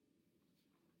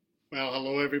Well,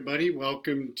 hello everybody.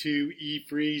 Welcome to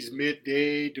E-Free's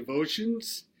Midday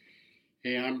Devotions.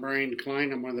 Hey, I'm Brian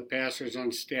Klein. I'm one of the pastors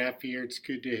on staff here. It's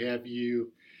good to have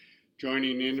you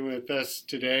joining in with us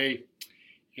today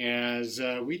as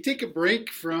we take a break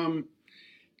from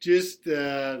just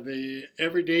the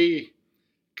everyday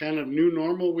kind of new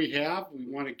normal we have. We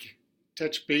want to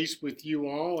touch base with you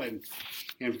all and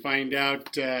find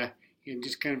out and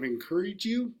just kind of encourage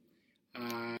you.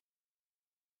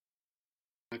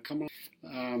 Come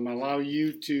on, allow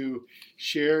you to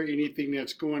share anything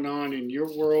that's going on in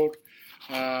your world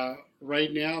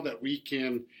right now that we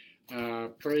can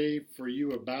pray for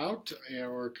you about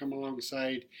or come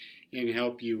alongside and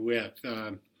help you with.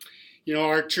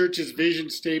 Our church's vision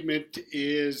statement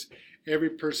is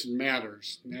every person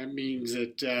matters. And that means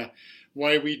that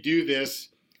why we do this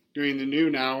during the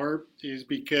noon hour is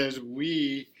because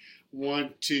we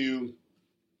want to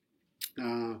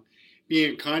be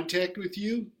in contact with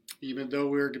you, even though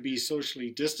we're to be socially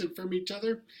distant from each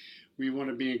other. We want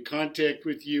to be in contact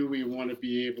with you. We want to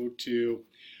be able to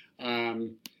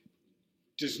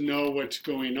just know what's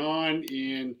going on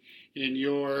in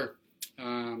your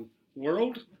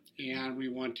world, and we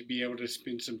want to be able to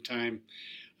spend some time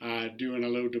doing a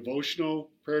little devotional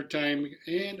prayer time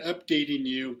and updating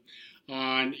you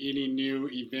on any new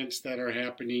events that are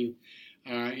happening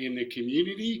in the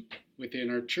community within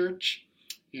our church,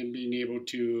 and being able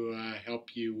to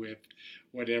help you with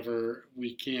whatever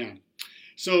we can.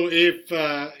 So if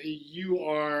you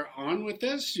are on with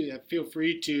us, feel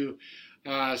free to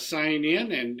sign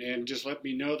in and just let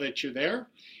me know that you're there.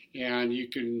 And you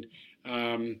can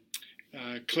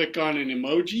click on an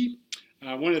emoji.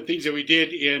 One of the things that we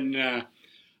did in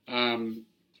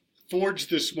Forge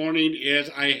this morning is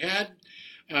I had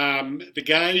the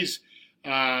guys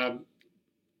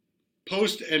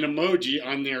post an emoji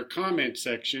on their comment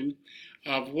section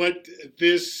of what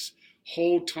this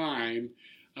whole time,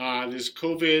 this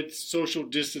COVID social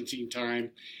distancing time,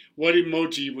 what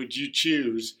emoji would you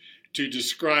choose to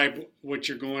describe what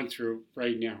you're going through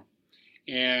right now?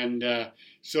 And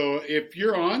so if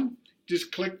you're on,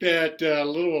 just click that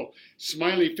little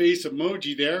smiley face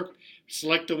emoji there.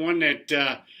 Select the one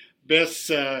that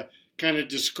best kind of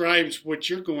describes what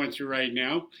you're going through right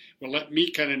now. Will let me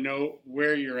kind of know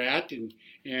where you're at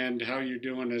and how you're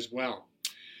doing as well.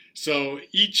 So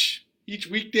each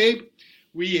weekday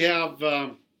we have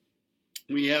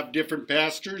different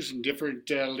pastors and different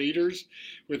leaders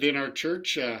within our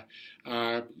church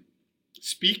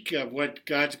speak of what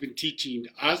God's been teaching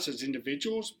us as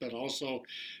individuals, but also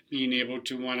being able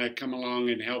to want to come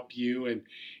along and help you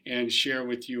and share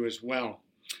with you as well.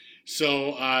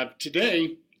 So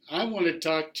today I want to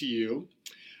talk to you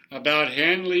about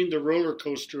handling the roller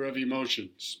coaster of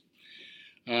emotions.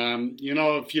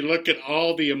 If you look at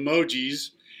all the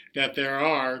emojis that there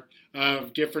are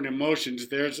of different emotions,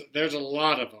 there's a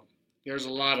lot of them. There's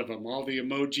a lot of them. All the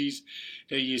emojis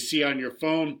that you see on your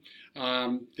phone,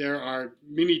 there are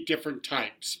many different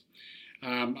types.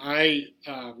 My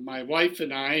wife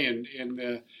and I and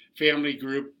the family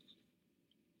group,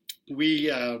 we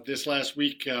this last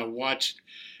week watched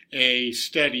a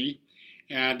study,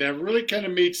 and that really kind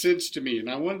of made sense to me, and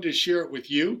I wanted to share it with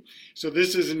you. So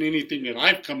this isn't anything that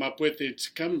I've come up with.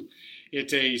 It's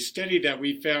a study that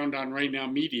we found on Right Now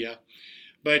Media,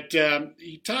 but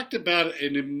he talked about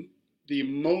the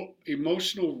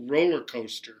emotional roller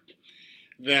coaster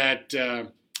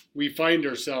that we find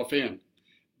ourselves in.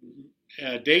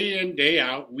 Day in, day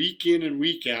out, week in and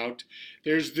week out,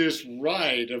 there's this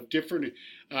ride of different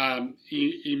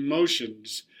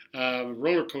emotions,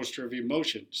 roller coaster of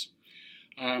emotions.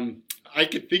 I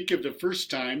could think of the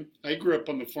first time. I grew up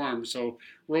on the farm, so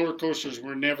roller coasters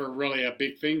were never really a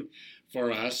big thing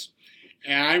for us.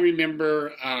 And I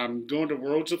remember going to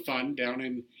Worlds of Fun down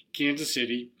in Kansas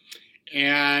City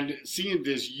and seeing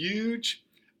this huge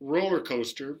roller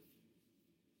coaster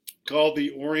called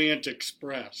the Orient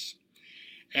Express.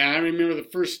 And I remember the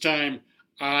first time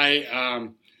I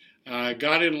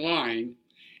got in line,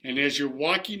 and as you're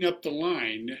walking up the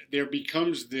line, there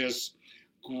becomes this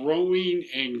growing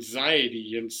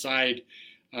anxiety inside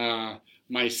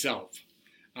myself.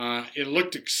 It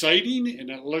looked exciting and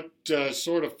it looked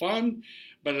sort of fun,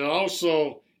 but it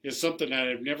also is something that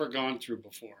I've never gone through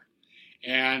before.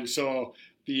 And so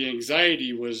the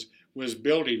anxiety was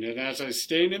building. And as I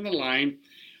stayed in the line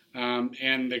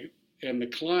and the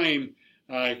climb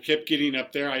kept getting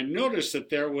up there, I noticed that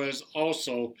there was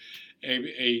also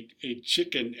a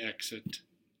chicken exit,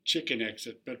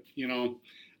 but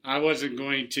I wasn't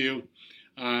going to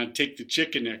take the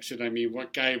chicken exit. I mean,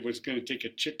 what guy was going to take a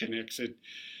chicken exit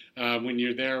when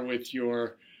you're there with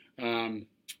your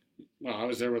well, I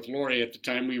was there with Lori at the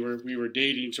time. We were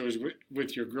dating, so I was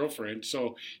with your girlfriend.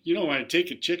 So you don't want to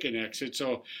take a chicken exit.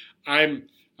 So I'm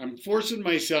I'm forcing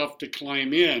myself to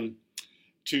climb in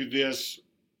to this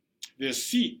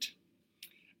seat,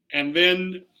 and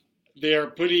then they're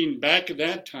putting back at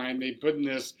that time they putting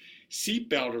this seat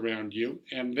belt around you,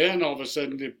 and then all of a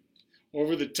sudden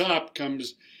over the top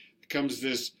comes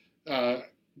this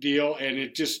deal, and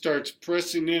it just starts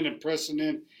pressing in and pressing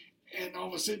in, and all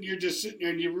of a sudden you're just sitting there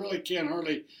and you really can't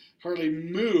hardly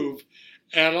move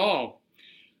at all.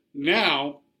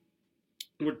 Now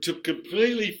we're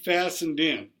completely fastened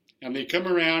in, and they come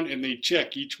around and they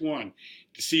check each one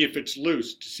to see if it's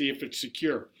loose, to see if it's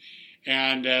secure.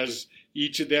 And as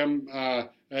each of them,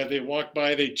 they walk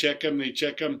by, they check them,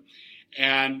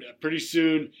 and pretty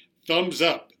soon, thumbs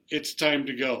up, it's time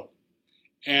to go.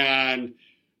 And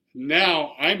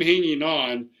now I'm hanging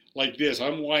on like this.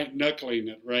 I'm white knuckling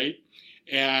it, right?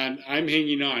 And I'm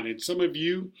hanging on. And some of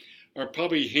you are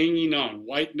probably hanging on,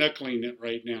 white knuckling it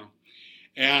right now.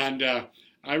 And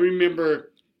I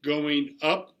remember going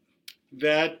up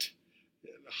that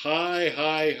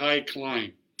high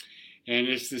climb. And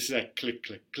it's this that click,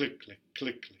 click, click, click,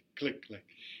 click, click, click, click.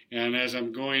 And as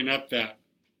I'm going up that,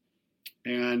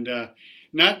 and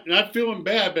not feeling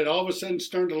bad, but all of a sudden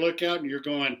starting to look out and you're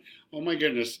going, oh my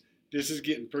goodness, this is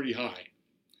getting pretty high.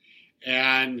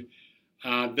 And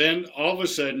then all of a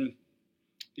sudden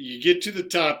you get to the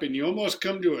top and you almost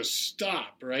come to a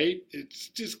stop, right? It's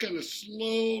just kind of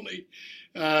slowly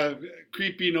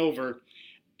creeping over,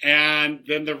 and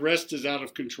then the rest is out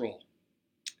of control.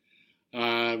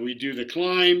 We do the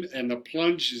climb, and the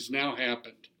plunge has now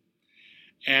happened.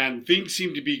 And things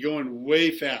seem to be going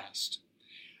way fast.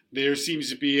 There seems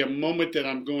to be a moment that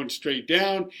I'm going straight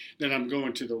down, then I'm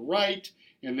going to the right,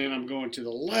 and then I'm going to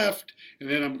the left, and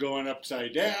then I'm going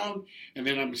upside down, and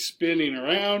then I'm spinning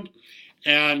around,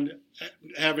 and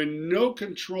having no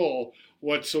control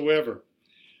whatsoever.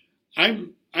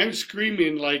 I'm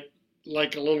screaming like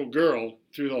a little girl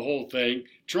through the whole thing,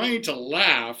 trying to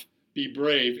laugh, be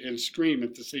brave, and scream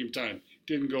at the same time.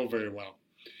 Didn't go very well.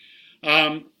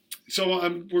 So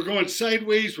we're going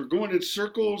sideways, we're going in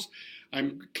circles.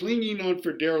 I'm clinging on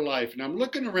for dear life, and I'm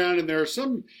looking around, and there are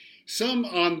some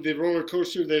on the roller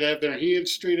coaster that have their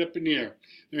hands straight up in the air.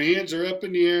 Their hands are up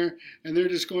in the air, and they're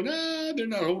just going, they're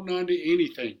not holding on to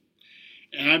anything.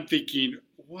 And I'm thinking,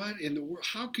 what in the world?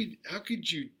 How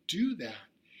could you do that?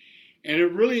 And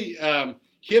it really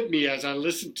hit me as I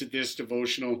listened to this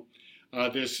devotional,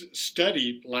 this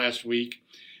study last week,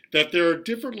 that there are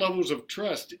different levels of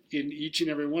trust in each and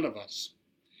every one of us.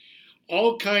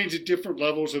 All kinds of different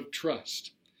levels of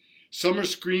trust. Some are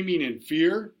screaming in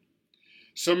fear.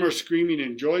 Some are screaming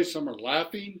in joy. Some are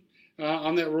laughing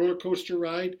on that roller coaster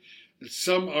ride.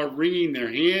 Some are wringing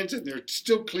their hands and they're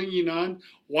still clinging on,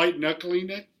 white knuckling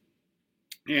it.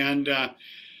 And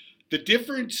the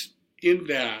difference in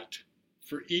that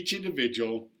for each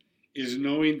individual is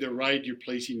knowing the ride you're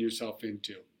placing yourself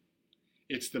into.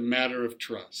 It's the matter of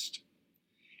trust.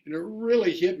 And it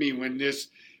really hit me when this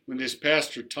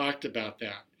pastor talked about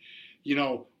that. You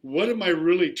know, what am I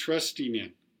really trusting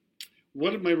in?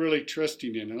 What am I really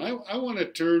trusting in? And I want to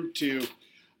turn to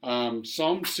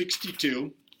Psalm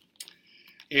 62.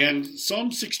 And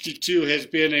Psalm 62 has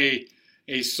been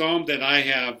a psalm that I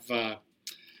have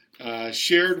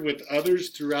shared with others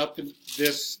throughout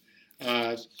this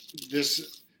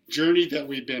journey that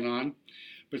we've been on.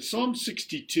 But Psalm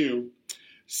 62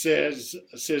 says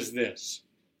this: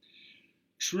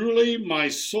 truly my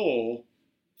soul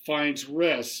finds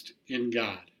rest in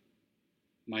God.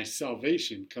 My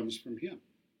salvation comes from him.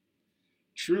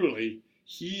 Truly,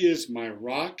 he is my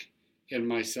rock and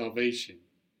my salvation.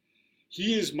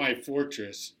 He is my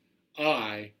fortress.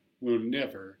 I will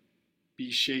never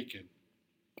be shaken.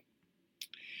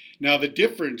 Now the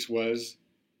difference was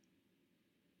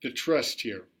the trust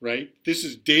here, right? This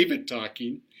is David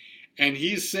talking, and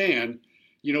he's saying,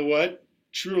 you know what?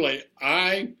 Truly,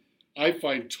 I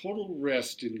find total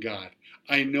rest in God.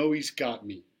 I know he's got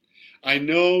me. I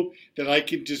know that I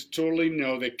can just totally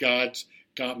know that God's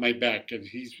got my back, and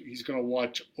he's going to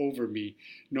watch over me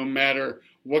no matter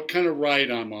what kind of ride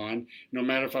I'm on, no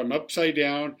matter if I'm upside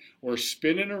down or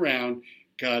spinning around,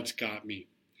 God's got me.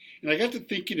 And I got to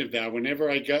thinking of that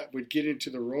whenever I would get into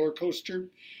the roller coaster.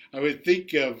 I would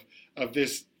think of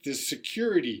this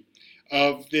security,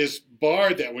 of this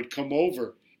bar that would come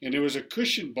over, and it was a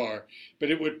cushion bar, but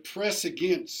it would press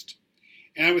against.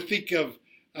 And I would think of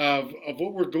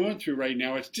what we're going through right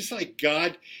now. It's just like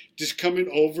God just coming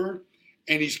over,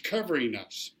 and he's covering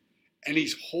us, and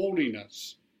he's holding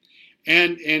us,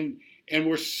 and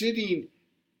we're sitting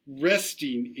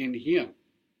resting in him.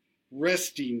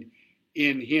 resting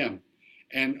in him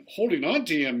and holding on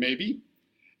to him maybe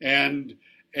and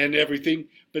everything,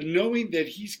 but knowing that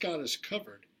he's got us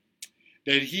covered,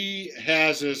 that he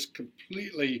has us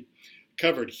completely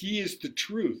covered. He is the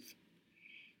truth.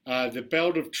 The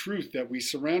belt of truth that we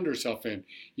surround ourselves in.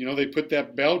 You know, they put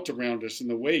that belt around us in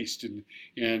the waist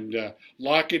and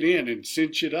lock it in and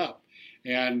cinch it up.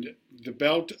 And the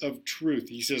belt of truth,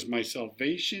 he says, my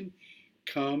salvation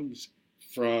comes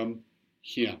from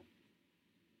him.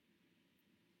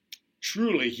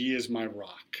 Truly, he is my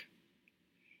rock.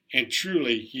 And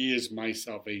truly, he is my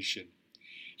salvation.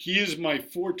 He is my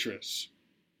fortress.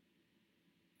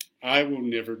 I will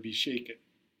never be shaken.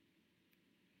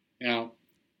 Now,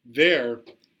 there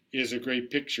is a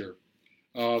great picture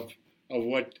of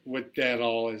what that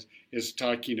all is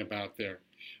talking about there.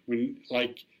 When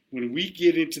we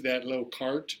get into that little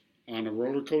cart on a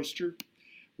roller coaster,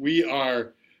 we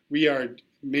are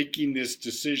making this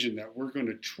decision that we're going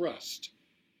to trust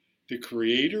the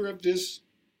creator of this,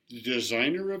 the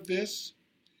designer of this,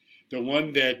 the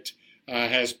one that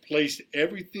has placed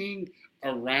everything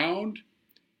around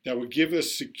that will give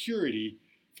us security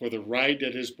for the ride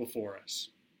that is before us.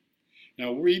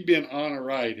 Now, we've been on a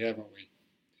ride, haven't we?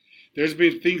 There's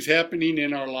been things happening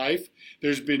in our life.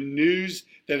 There's been news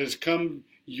that has come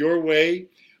your way,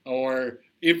 or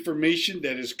information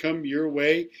that has come your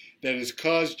way that has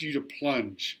caused you to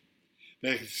plunge,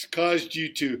 that has caused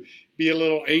you to be a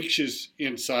little anxious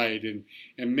inside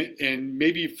and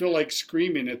maybe you feel like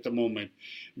screaming at the moment.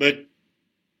 But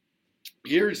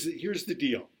here's the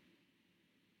deal.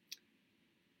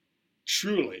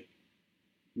 Truly,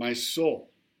 my soul,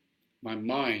 my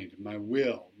mind, my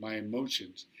will, my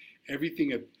emotions,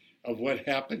 everything of what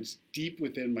happens deep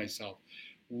within myself,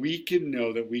 we can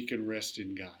know that we can rest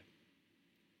in God,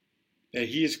 that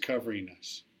he is covering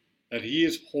us, that he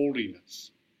is holding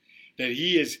us, that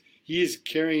he is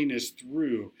carrying us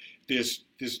through this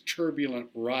turbulent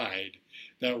ride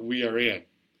that we are in.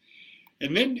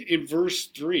 And then in verse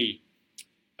 3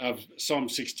 of Psalm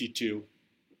 62,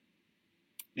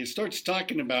 it starts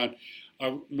talking about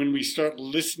when we start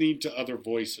listening to other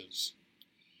voices.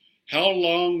 How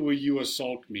long will you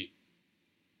assault me?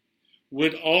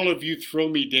 Would all of you throw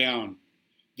me down,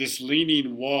 this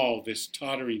leaning wall, this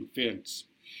tottering fence?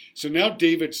 So now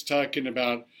David's talking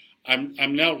about,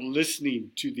 I'm now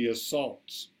listening to the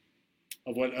assaults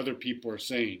of what other people are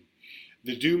saying.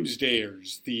 The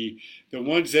doomsdayers, the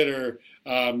ones that are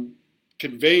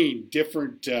conveying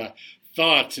different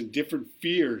thoughts and different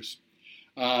fears.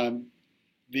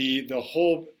 The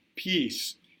whole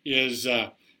piece is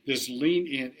this lean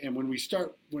in, and when we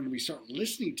start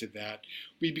listening to that,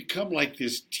 we become like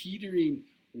this teetering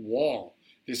wall,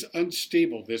 this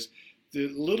unstable, the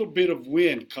little bit of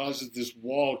wind causes this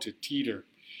wall to teeter.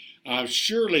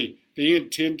 Surely they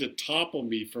intend to topple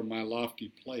me from my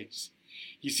lofty place.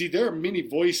 You see, there are many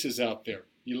voices out there.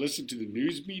 You listen to the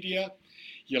news media,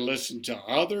 you listen to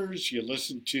others, you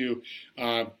listen to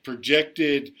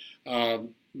projected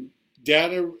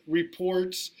data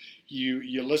reports,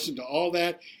 you listen to all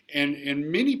that,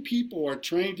 and many people are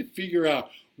trying to figure out,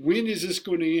 when is this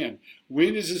going to end?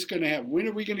 When is this going to happen? When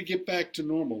are we going to get back to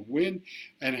normal? When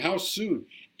and how soon?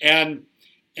 And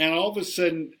all of a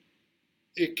sudden,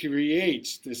 it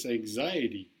creates this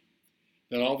anxiety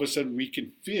that all of a sudden we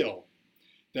can feel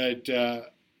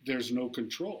that there's no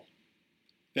control.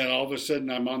 That all of a sudden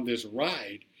I'm on this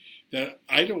ride that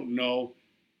I don't know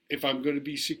if I'm going to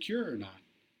be secure or not.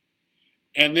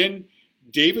 And then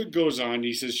David goes on,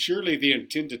 he says, surely they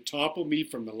intend to topple me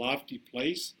from the lofty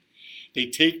place. They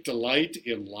take delight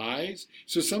in lies.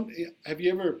 So have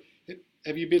you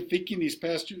been thinking these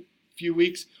past few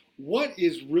weeks, what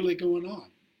is really going on?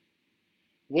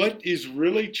 What is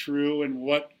really true and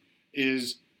what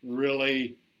is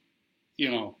really,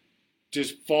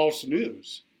 just false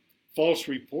news, false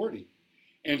reporting?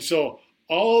 And so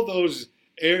all those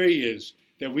areas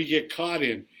that we get caught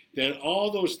in, that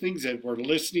all those things that we're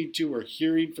listening to or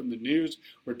hearing from the news,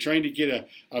 we're trying to get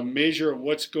a measure of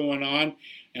what's going on,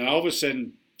 and all of a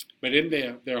sudden, but in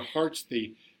their hearts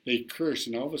they curse,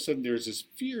 and all of a sudden there's this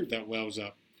fear that wells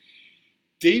up.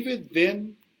 David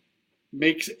then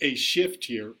makes a shift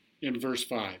here in verse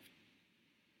 5.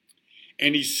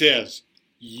 And he says,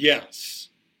 yes.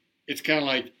 It's kind of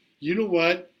like, you know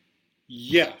what?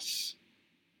 Yes,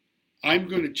 I'm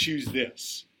going to choose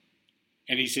this.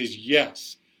 And he says,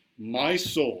 yes, my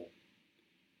soul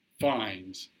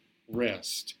finds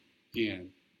rest in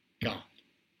God.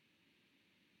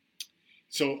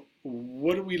 So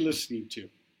what are we listening to?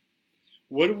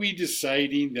 What are we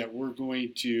deciding that we're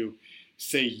going to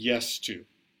say yes to?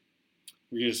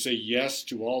 We're going to say yes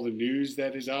to all the news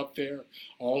that is out there,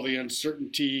 all the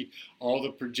uncertainty, all the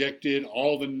projected,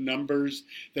 all the numbers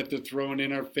that they're throwing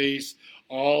in our face,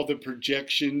 all the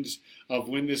projections of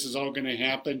when this is all going to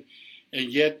happen. And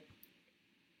yet,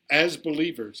 as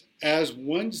believers, as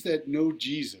ones that know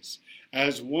Jesus,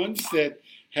 as ones that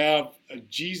have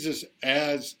Jesus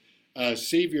as a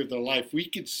Savior of their life, we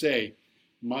could say,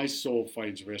 my soul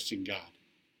finds rest in God.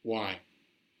 Why?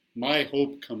 My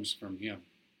hope comes from Him.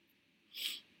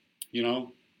 You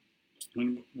know,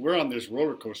 when we're on this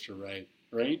roller coaster ride,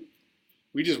 right?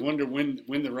 We just wonder when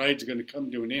the ride's going to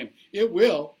come to an end. It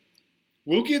will.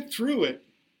 We'll get through it.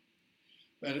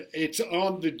 But it's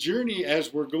on the journey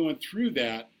as we're going through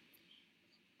that,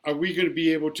 are we going to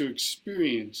be able to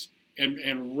experience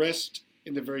and rest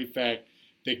in the very fact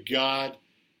that God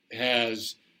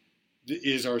is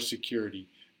our security.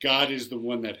 God is the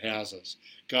one that has us.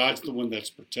 God's the one that's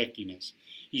protecting us.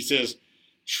 He says,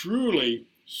 truly,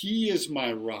 He is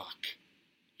my rock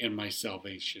and my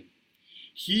salvation.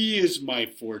 He is my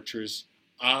fortress.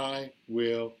 I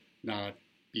will not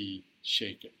be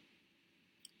shaken.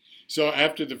 So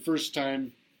after the first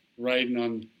time riding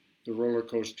on the roller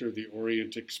coaster, the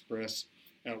Orient Express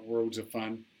at Worlds of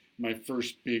Fun, my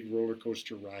first big roller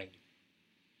coaster ride.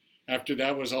 After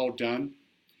that was all done,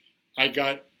 I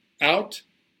got out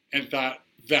and thought,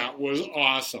 that was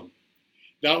awesome.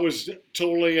 That was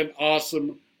totally an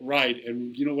awesome ride.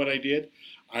 And you know what I did?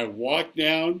 I walked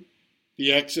down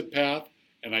the exit path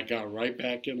and I got right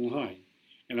back in line.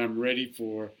 And I'm ready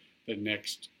for the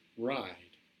next ride.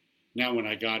 Now, when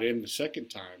I got in the second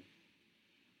time,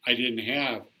 I didn't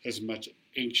have as much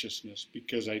anxiousness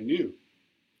because I knew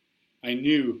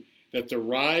that the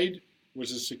ride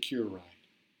was a secure ride.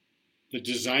 The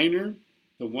designer,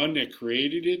 the one that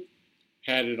created it,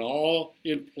 had it all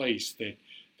in place, that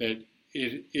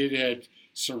it had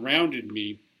surrounded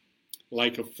me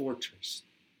like a fortress.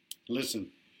 Listen,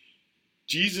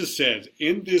 Jesus says,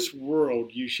 in this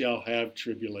world you shall have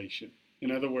tribulation.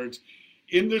 In other words,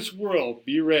 in this world,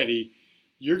 be ready,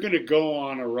 you're going to go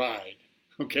on a ride,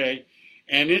 okay?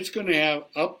 And it's going to have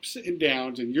ups and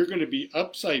downs, and you're going to be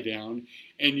upside down,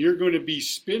 and you're going to be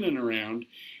spinning around,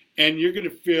 and you're going to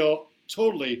feel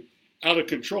totally out of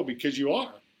control because you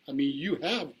are. I mean,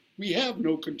 we have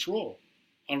no control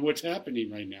on what's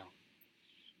happening right now.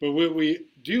 But what we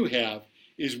do have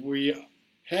is we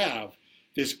have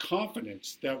this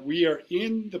confidence that we are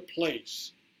in the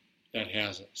place that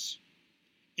has us,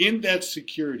 in that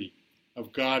security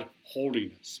of God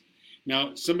holding us.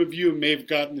 Now, some of you may have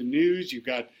gotten the news, you've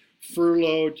got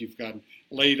furloughed, you've gotten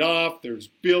laid off, there's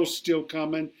bills still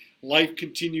coming, life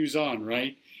continues on,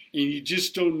 right? And you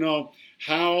just don't know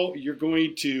how you're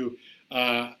going to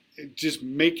just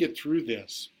make it through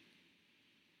this.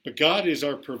 But God is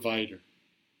our provider.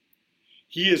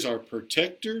 He is our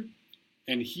protector,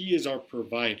 and He is our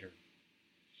provider.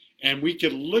 And we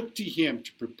can look to Him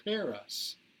to prepare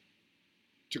us,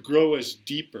 to grow us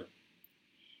deeper.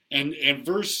 And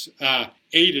verse 8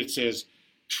 it says,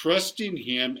 trust in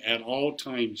Him at all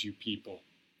times, you people.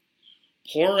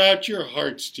 Pour out your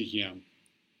hearts to Him,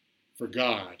 for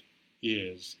God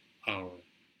is our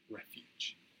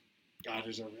refuge. God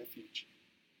is our refuge.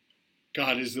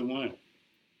 God is the one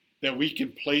that we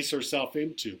can place ourselves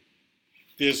into.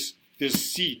 This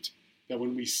seat that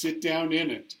when we sit down in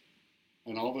it,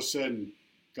 and all of a sudden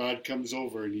God comes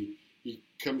over and He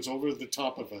comes over the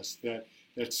top of us,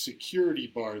 that security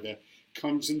bar that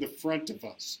comes in the front of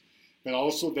us, but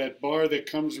also that bar that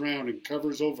comes around and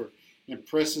covers over and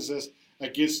presses us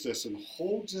against us and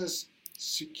holds us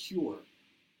secure.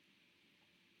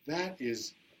 That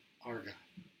is our God.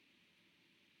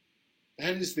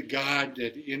 That is the God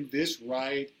that in this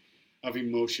ride of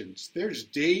emotions, there's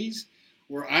days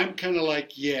where I'm kind of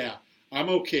like, yeah, I'm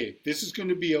okay. This is going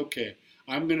to be okay.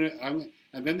 And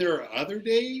then there are other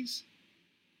days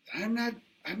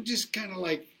I'm just kind of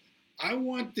like, I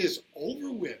want this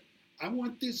over with. I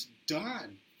want this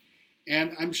done.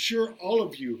 And I'm sure all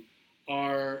of you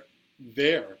are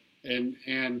there and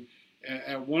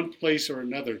at one place or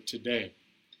another today.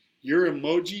 Your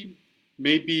emoji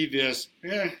may be this,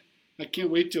 I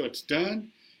can't wait till it's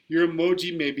done. Your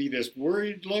emoji may be this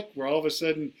worried look where all of a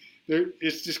sudden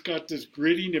it's just got this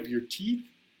gritting of your teeth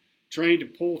trying to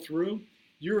pull through.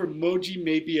 Your emoji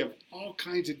may be of all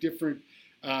kinds of different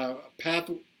path,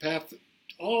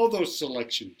 all those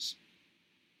selections.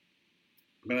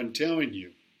 But I'm telling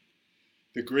you,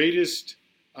 the greatest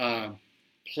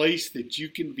place that you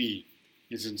can be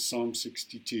is in Psalm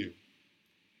 62.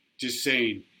 Just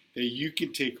saying that you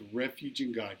can take refuge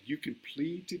in God. You can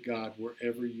plead to God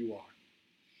wherever you are.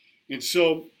 And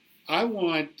so I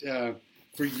want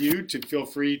for you to feel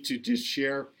free to just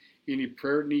share any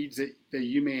prayer needs that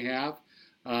you may have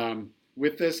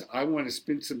with us. I want to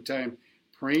spend some time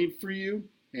praying for you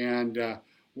and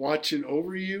watching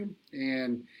over you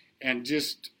and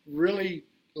just really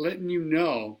letting you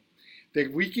know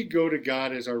that we could go to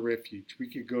God as our refuge. We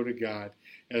could go to God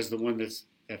as the one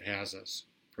that has us,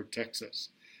 protects us.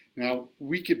 Now,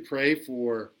 we could pray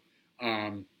for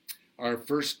our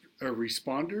first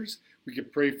responders. We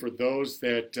could pray for those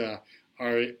that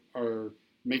are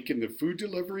making the food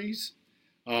deliveries,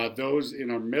 those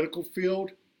in our medical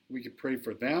field. We could pray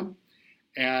for them.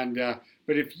 And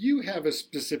but if you have a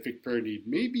specific prayer need,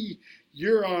 maybe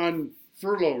you're on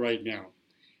furlough right now,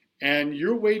 and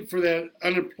you're waiting for that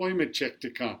unemployment check to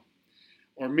come.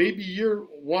 Or maybe you're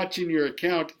watching your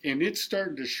account and it's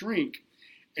starting to shrink,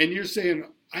 and you're saying,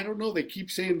 I don't know, they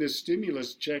keep saying this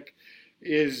stimulus check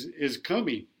is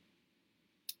coming,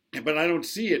 but I don't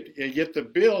see it. Yet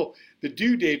the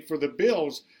due date for the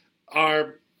bills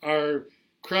are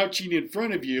crouching in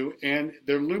front of you and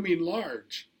they're looming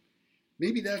large.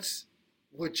 Maybe that's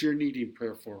what you're needing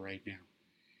prayer for right now.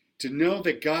 To know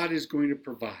that God is going to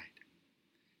provide,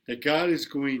 that God is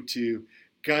going to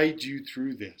guide you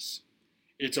through this.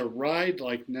 It's a ride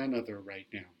like none other right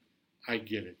now. I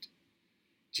get it.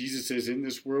 Jesus says, in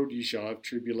this world you shall have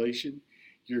tribulation.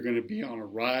 You're going to be on a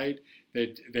ride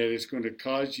that is going to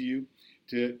cause you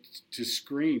to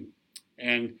scream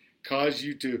and cause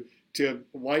you to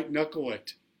white knuckle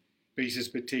it. But he says,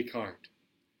 but take heart.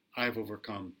 I've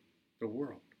overcome the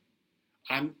world.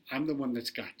 I'm the one that's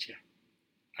got you.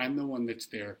 I'm the one that's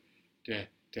there to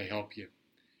help you.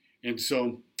 And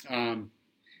so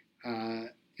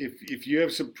if you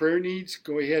have some prayer needs,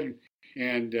 go ahead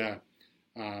and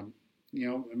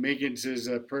Megan says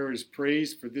prayer is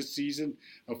praise for this season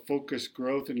of focused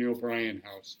growth in the O'Brien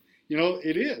house.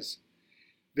 It is.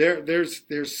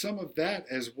 There's some of that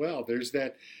as well. There's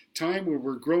that time where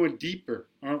we're growing deeper,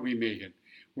 aren't we, Megan?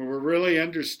 Where we're really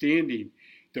understanding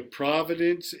the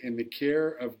providence and the care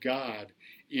of God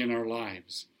in our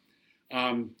lives.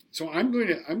 So I'm going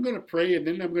to pray, and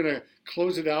then I'm going to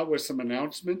close it out with some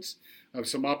announcements of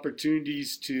some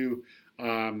opportunities to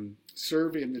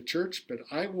serve in the church. But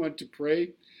I want to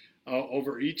pray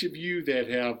over each of you that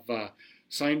have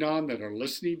signed on, that are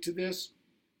listening to this.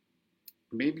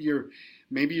 Maybe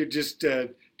you're just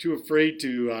too afraid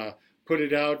to put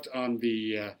it out on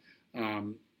the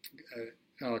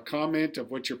comment of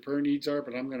what your prayer needs are.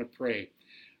 But I'm going to pray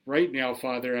right now,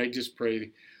 Father. I just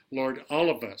pray, Lord, all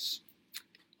of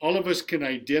us can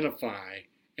identify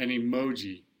an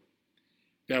emoji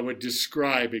that would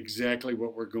describe exactly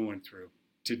what we're going through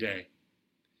today.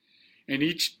 And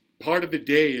each part of the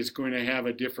day is going to have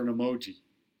a different emoji.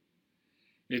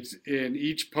 It's in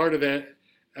each part of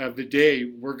the day,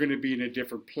 we're going to be in a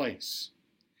different place.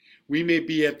 We may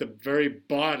be at the very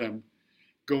bottom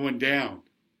going down,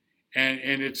 and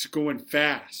it's going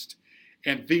fast.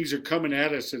 And things are coming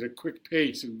at us at a quick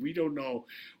pace, and we don't know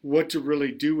what to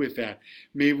really do with that.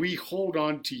 May we hold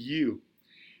on to you,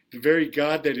 the very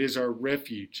God that is our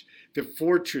refuge, the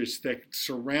fortress that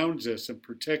surrounds us and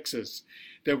protects us,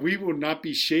 that we will not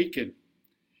be shaken,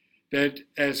 that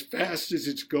as fast as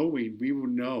it's going, we will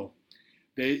know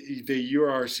that you're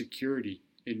our security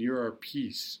and you're our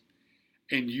peace,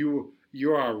 and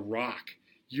you're our rock.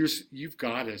 You've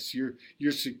got us.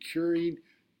 You're securing,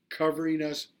 covering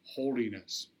us, holding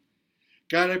us.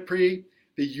 God, I pray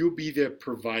that you'll be the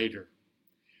provider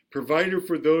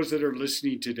for those that are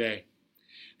listening today,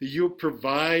 that you'll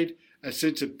provide a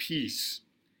sense of peace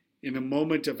in a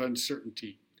moment of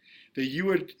uncertainty, that you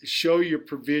would show your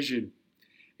provision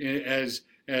as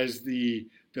the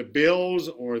bills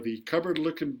or the cupboard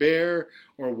looking bare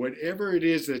or whatever it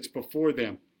is that's before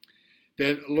them,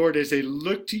 that, Lord, as they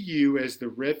look to you as the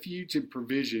refuge and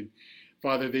provision,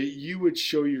 Father, that you would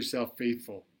show yourself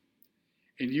faithful,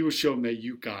 and you will show them that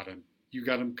you got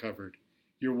them covered.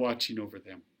 You're watching over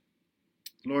them.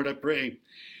 Lord, I pray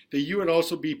that you would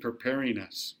also be preparing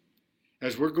us.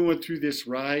 As we're going through this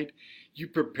ride, you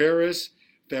prepare us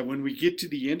that when we get to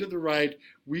the end of the ride,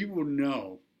 we will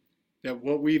know that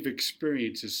what we've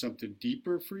experienced is something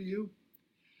deeper for you,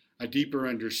 a deeper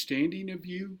understanding of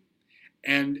you,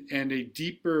 and a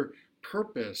deeper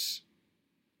purpose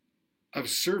of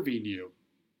serving you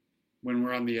when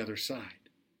we're on the other side.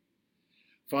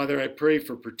 Father, I pray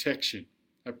for protection.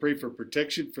 I pray for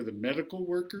protection for the medical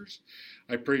workers.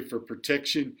 I pray for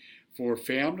protection for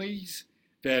families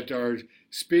that are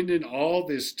spending all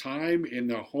this time in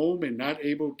their home and not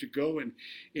able to go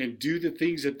and do the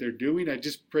things that they're doing. I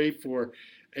just pray for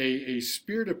a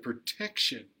spirit of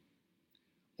protection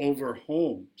over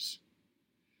homes,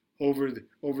 over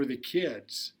the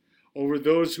kids, over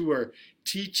those who are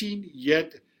teaching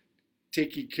yet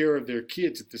taking care of their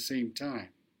kids at the same time.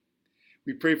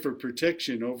 We pray for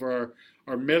protection over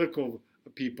our medical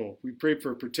people. We pray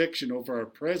for protection over our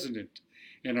president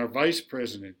and our vice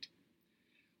president.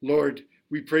 Lord,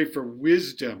 we pray for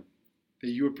wisdom, that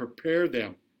you would prepare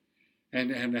them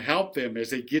and help them as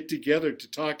they get together to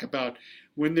talk about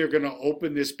when they're going to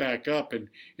open this back up and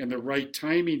the right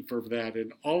timing for that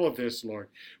and all of this, Lord.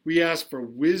 We ask for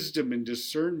wisdom and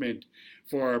discernment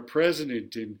for our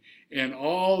president and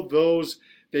all those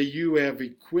that you have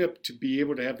equipped to be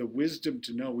able to have the wisdom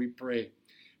to know. We pray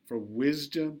for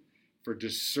wisdom, for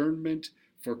discernment,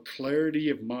 for clarity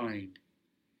of mind,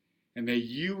 and that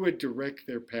you would direct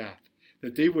their path,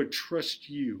 that they would trust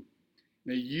you,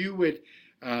 that you would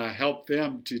help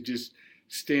them to just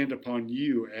stand upon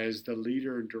you as the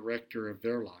leader and director of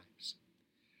their lives.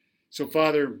 So,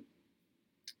 Father,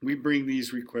 we bring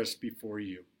these requests before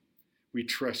you. We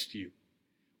trust you.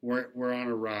 We're on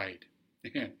a ride.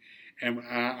 And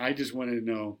I just want to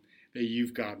know that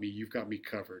you've got me. You've got me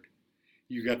covered.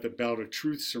 You got the belt of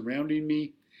truth surrounding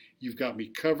me. You've got me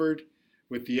covered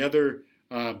with the other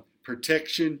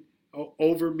protection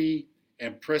over me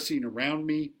and pressing around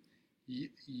me.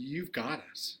 You've got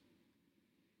us.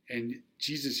 And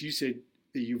Jesus, you said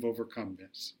that you've overcome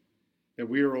this, that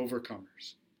we are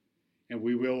overcomers, and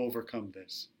we will overcome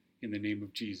this. In the name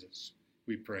of Jesus,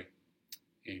 we pray.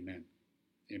 Amen.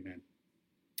 Amen.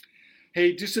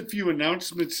 Hey, just a few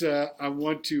announcements I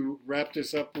want to wrap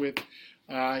this up with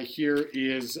here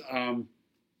is I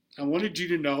wanted you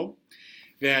to know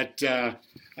that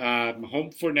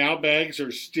Home for Now bags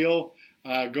are still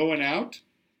going out.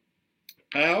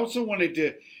 I also wanted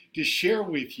to share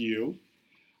with you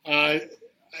a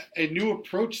new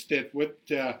approach that what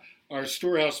our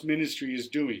Storehouse ministry is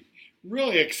doing.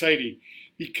 Really exciting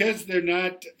because they're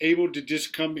not able to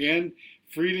just come in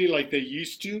freely like they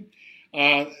used to.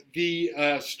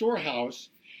 The Storehouse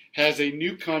has a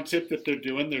new concept that they're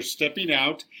doing. They're stepping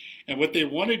out, and what they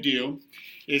want to do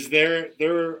is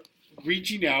they're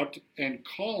reaching out and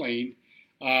calling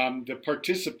the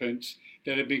participants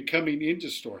that have been coming into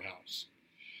Storehouse.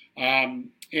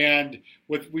 And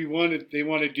what they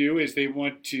want to do is they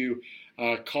want to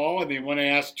call and they want to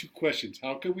ask two questions.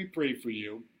 How can we pray for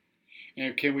you?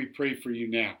 And can we pray for you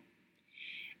now?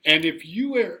 And if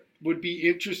you would be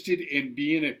interested in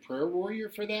being a prayer warrior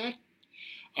for that,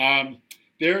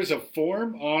 there's a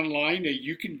form online that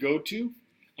you can go to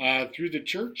through the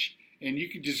church, and you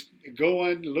can just go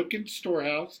on, look in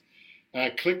Storehouse,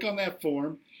 click on that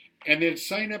form, and then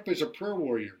sign up as a prayer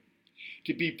warrior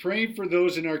to be praying for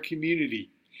those in our community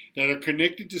that are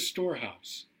connected to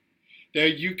Storehouse,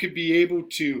 that you could be able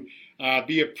to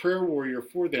be a prayer warrior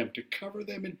for them, to cover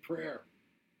them in prayer,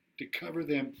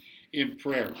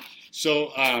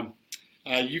 So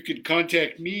you can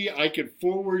contact me. I can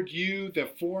forward you the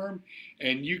form,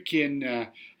 and you can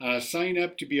sign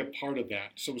up to be a part of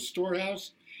that. So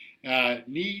Storehouse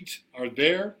needs are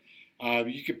there.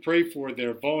 You can pray for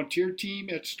their volunteer team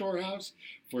at Storehouse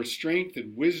for strength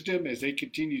and wisdom as they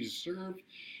continue to serve.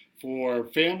 For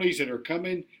families that are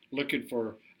coming, looking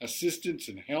for assistance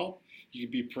and help, you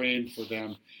can be praying for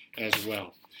them as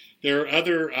well. There are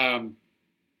other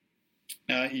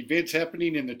events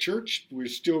happening in the church. We're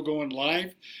still going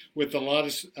live with a lot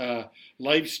of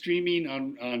live streaming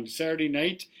on Saturday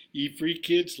night. E-Free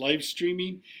Kids live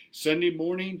streaming. Sunday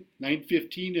morning,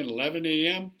 9:15 and 11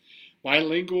 a.m.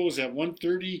 Bilinguals at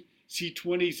 1:30.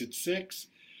 C20s at 6.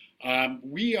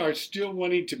 We are still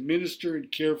wanting to minister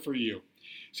and care for you.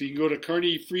 So you can go to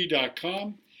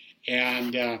carnegiefree.com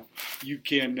and you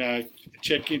can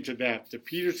check into that. The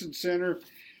Peterson Center,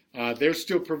 they're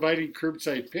still providing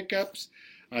curbside pickups.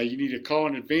 You need to call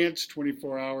in advance,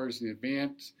 24 hours in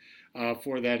advance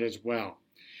for that as well.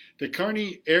 The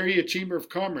Kearney Area Chamber of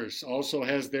Commerce also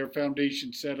has their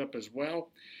foundation set up as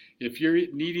well. If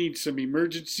you're needing some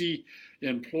emergency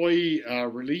employee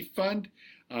relief fund,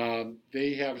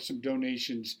 they have some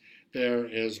donations there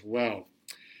as well.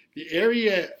 The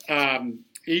Area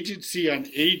Agency on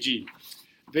Aging,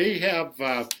 they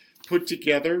have put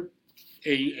together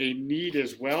a need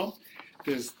as well.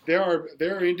 There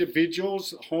are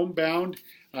individuals, homebound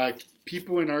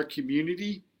people in our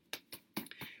community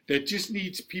that just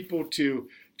needs people to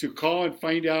call and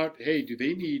find out, hey, do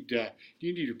you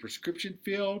need a prescription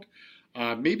filled?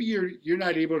 Maybe you're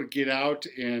not able to get out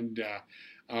and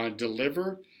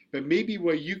deliver, but maybe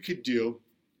what you could do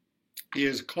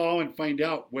is call and find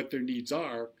out what their needs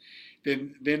are.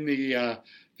 Then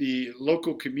the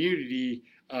local community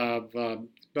of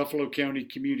Buffalo County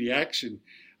Community Action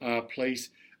Place,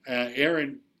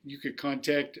 Erin, you could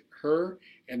contact her,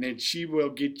 and then she will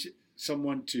get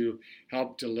someone to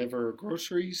help deliver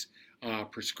groceries,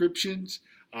 prescriptions,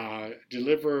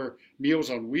 deliver Meals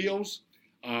on Wheels.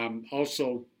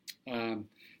 Also,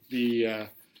 the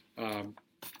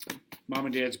Mom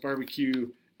and Dad's Barbecue,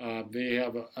 they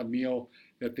have a meal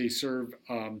that they serve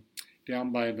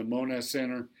down by the Mona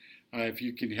Center. If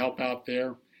you can help out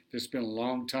there, it's been a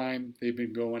long time they've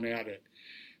been going at it.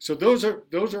 So those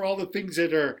are all the things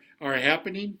that are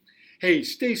happening. Hey,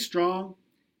 stay strong,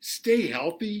 stay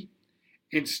healthy,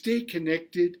 and stay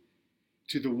connected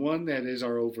to the one that is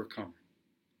our overcomer.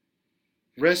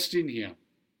 Rest in Him.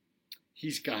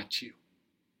 He's got you.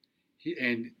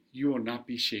 And you will not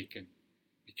be shaken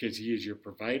because He is your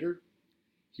provider,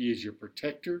 He is your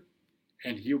protector,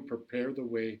 and He'll prepare the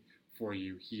way for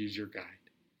you. He is your guide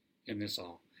in this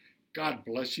all. God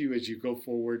bless you as you go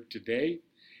forward today,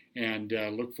 and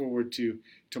look forward to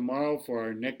tomorrow for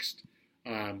our next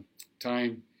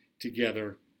time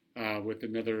together with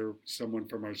someone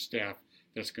from our staff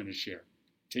that's going to share.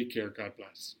 Take care. God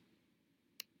bless.